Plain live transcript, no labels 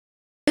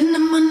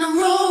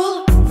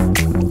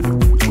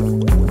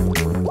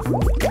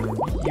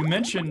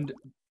mentioned,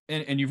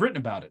 and you've written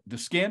about it, the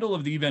scandal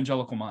of the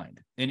evangelical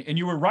mind. And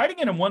you were writing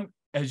it in one,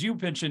 as you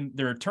mentioned,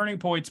 there are turning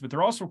points, but there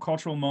are also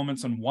cultural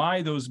moments on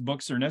why those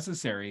books are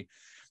necessary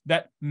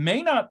that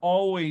may not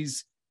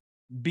always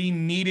be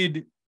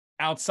needed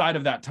outside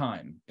of that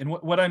time. And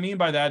what I mean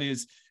by that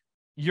is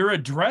you're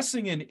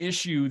addressing an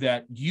issue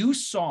that you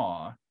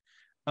saw.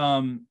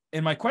 And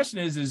my question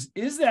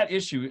is that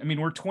issue, I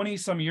mean, we're 20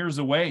 some years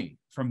away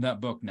from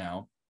that book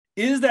now.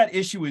 Is that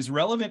issue as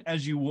relevant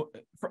as you,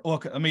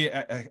 look, let me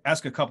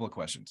ask a couple of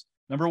questions.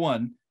 Number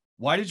one,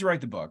 why did you write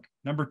the book?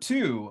 Number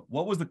two,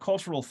 what was the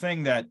cultural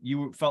thing that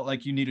you felt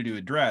like you needed to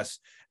address?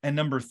 And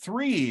number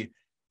three,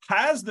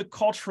 has the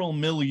cultural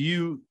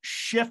milieu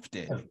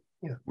shifted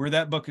where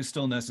that book is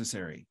still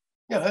necessary?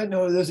 Yeah, I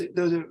know those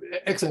are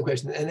excellent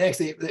questions. And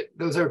actually,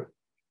 those are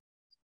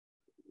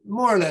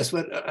more or less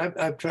what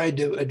I've tried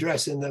to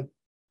address in the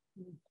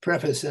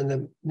preface and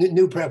the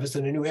new preface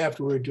and the new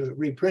afterword to a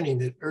reprinting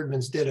that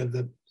Eerdmans did of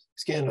the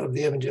scandal of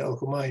the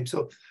evangelical mind.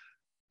 So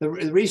the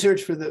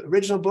research for the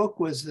original book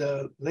was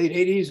the late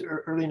 80s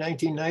or early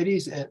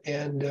 1990s.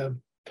 And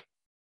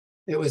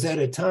it was at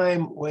a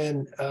time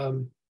when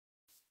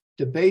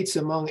debates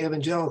among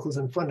evangelicals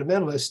and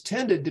fundamentalists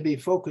tended to be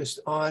focused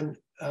on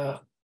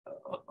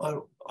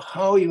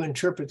how you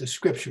interpret the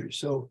scriptures.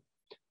 So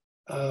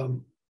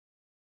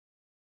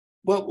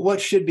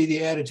what should be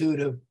the attitude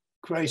of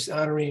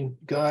Christ-honoring,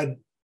 God-fearing,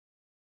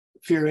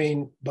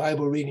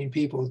 Bible-reading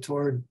people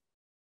toward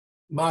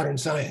modern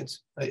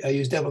science? I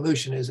used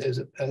evolution as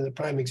a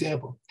prime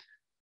example.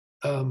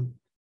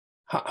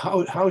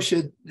 How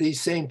should these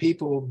same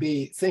people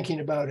be thinking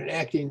about and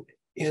acting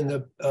in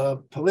the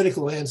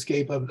political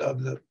landscape of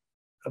the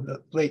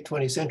late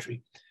 20th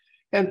century?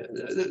 And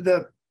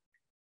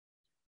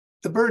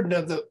the burden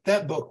of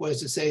that book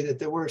was to say that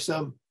there were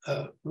some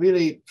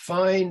really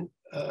fine,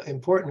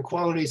 important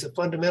qualities of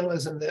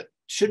fundamentalism that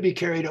should be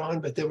carried on,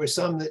 but there were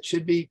some that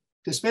should be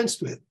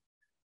dispensed with.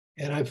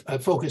 And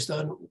I've focused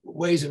on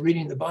ways of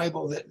reading the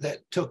Bible that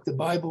took the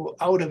Bible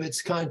out of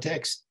its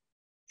context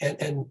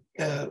and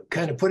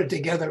kind of put it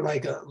together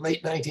like a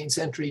late 19th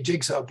century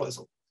jigsaw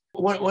puzzle.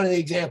 One of the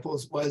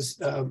examples was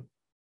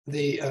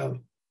the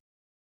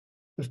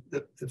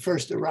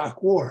first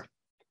Iraq War,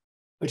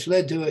 which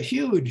led to a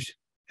huge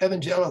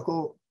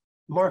evangelical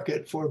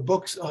market for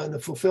books on the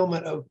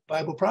fulfillment of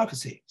Bible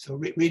prophecy. So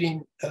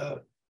reading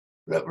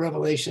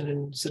Revelation,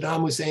 and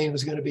Saddam Hussein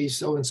was going to be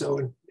so and so,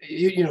 and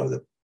you know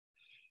the.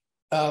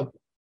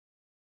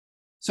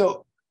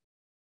 So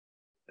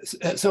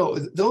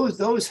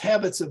those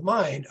habits of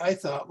mind, I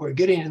thought, were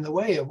getting in the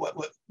way of what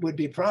would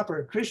be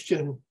proper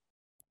Christian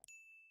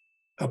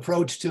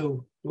approach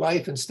to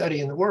life and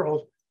study in the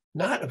world.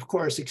 Not, of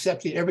course,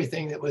 accepting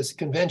everything that was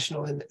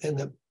conventional in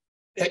the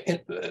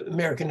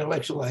American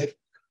intellectual life,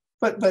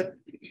 but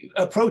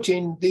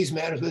approaching these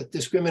matters with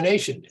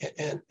discrimination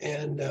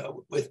and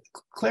with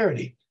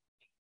clarity.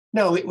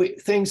 Now,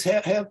 things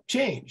have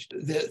changed.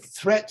 The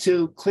threat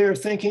to clear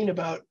thinking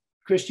about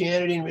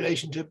Christianity in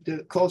relationship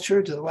to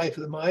culture, to the life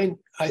of the mind,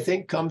 I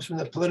think comes from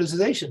the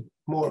politicization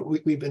more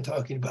we've been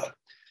talking about.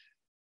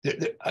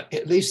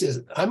 At least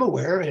as I'm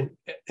aware,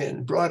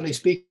 and broadly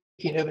speaking,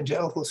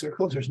 evangelical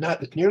circles, there's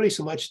not nearly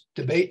so much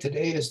debate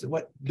today as to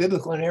what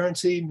biblical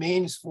inerrancy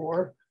means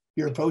for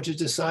your approaches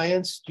to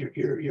science,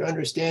 your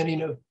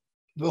understanding of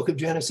the book of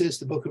Genesis,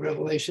 the book of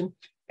Revelation,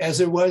 as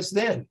there was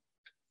then.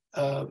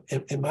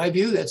 In my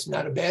view, that's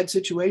not a bad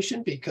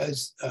situation,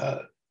 because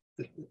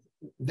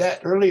that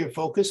earlier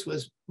focus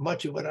was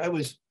much of what I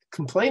was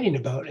complaining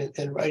about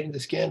in writing The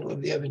Scandal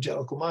of the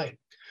Evangelical Mind.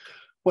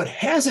 What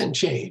hasn't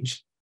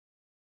changed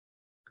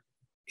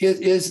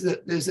is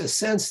that there's a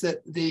sense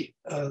that the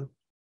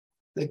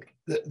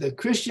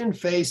Christian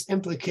faith's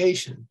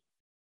implication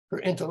for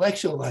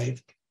intellectual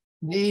life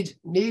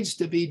needs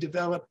to be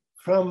developed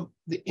from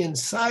the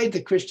inside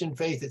the Christian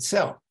faith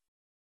itself.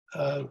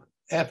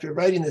 After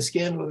writing The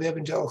Scandal of the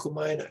Evangelical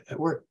Mind, I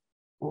worked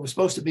what was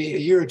supposed to be a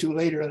year or two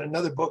later on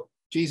another book,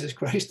 Jesus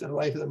Christ and the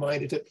Life of the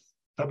Mind. It took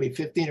probably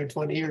 15 or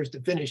 20 years to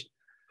finish.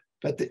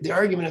 But the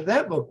argument of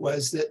that book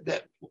was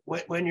that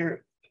when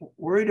you're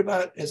worried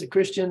about, as a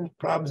Christian,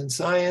 problems in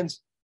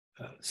science,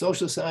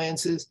 social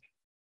sciences,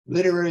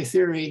 literary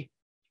theory,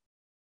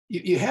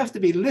 you have to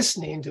be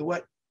listening to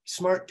what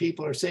smart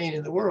people are saying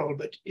in the world,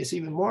 but it's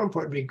even more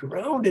important to be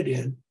grounded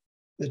in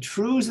the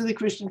truths of the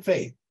Christian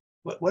faith.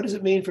 What does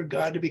it mean for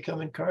God to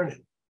become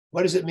incarnate?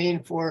 What does it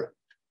mean for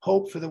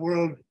hope for the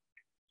world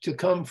to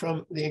come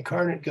from the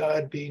incarnate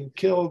God being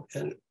killed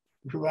and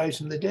rise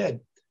from the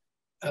dead?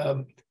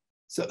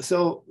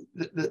 So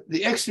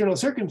the external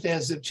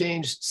circumstances have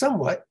changed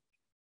somewhat,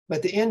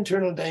 but the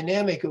internal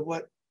dynamic of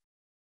what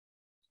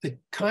the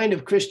kind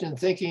of Christian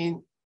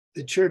thinking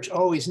the church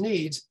always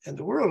needs and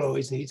the world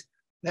always needs,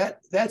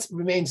 that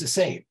remains the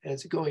same. And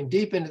it's going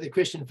deep into the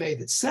Christian faith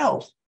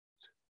itself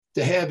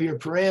to have your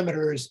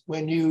parameters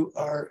when you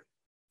are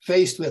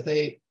faced with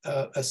a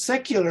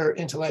secular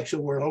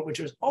intellectual world, which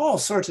has all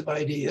sorts of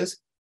ideas.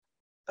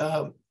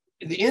 The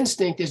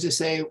instinct is to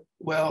say,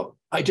 well,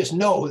 I just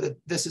know that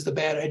this is a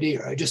bad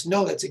idea. Or I just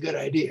know that's a good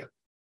idea.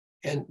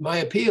 And my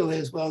appeal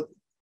is, well,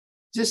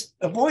 just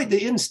avoid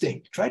the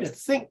instinct. Try to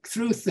think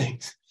through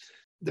things.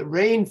 The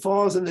rain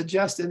falls on the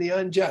just and the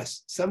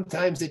unjust.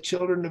 Sometimes the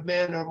children of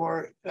man are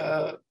more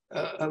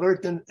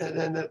alert than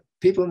the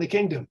people in the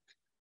kingdom.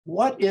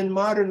 What in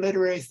modern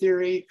literary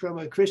theory from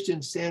a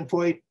Christian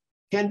standpoint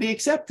can be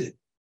accepted?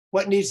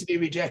 What needs to be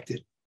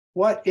rejected?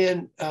 What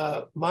in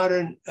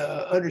modern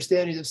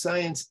understandings of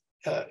science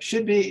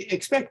should be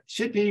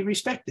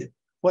respected?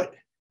 But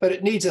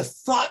it needs a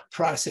thought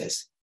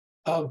process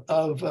of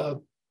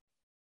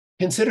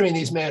considering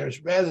these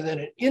matters rather than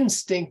an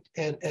instinct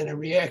and a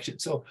reaction.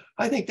 So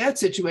I think that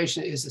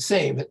situation is the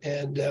same.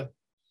 And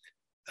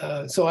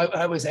so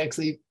I was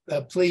actually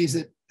pleased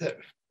that the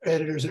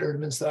editors at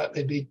Eerdmans thought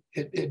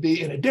it'd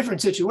be in a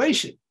different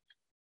situation,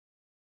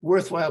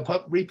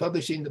 worthwhile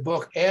republishing the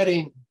book,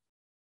 adding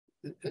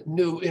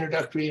new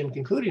introductory and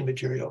concluding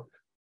material,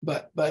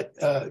 but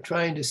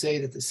trying to say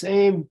that the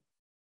same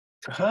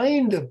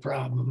kind of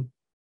problem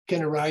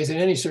can arise in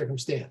any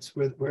circumstance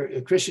where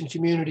a Christian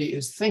community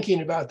is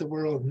thinking about the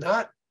world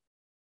not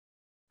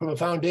from a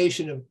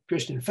foundation of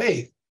Christian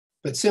faith,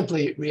 but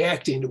simply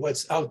reacting to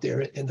what's out there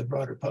in the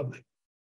broader public.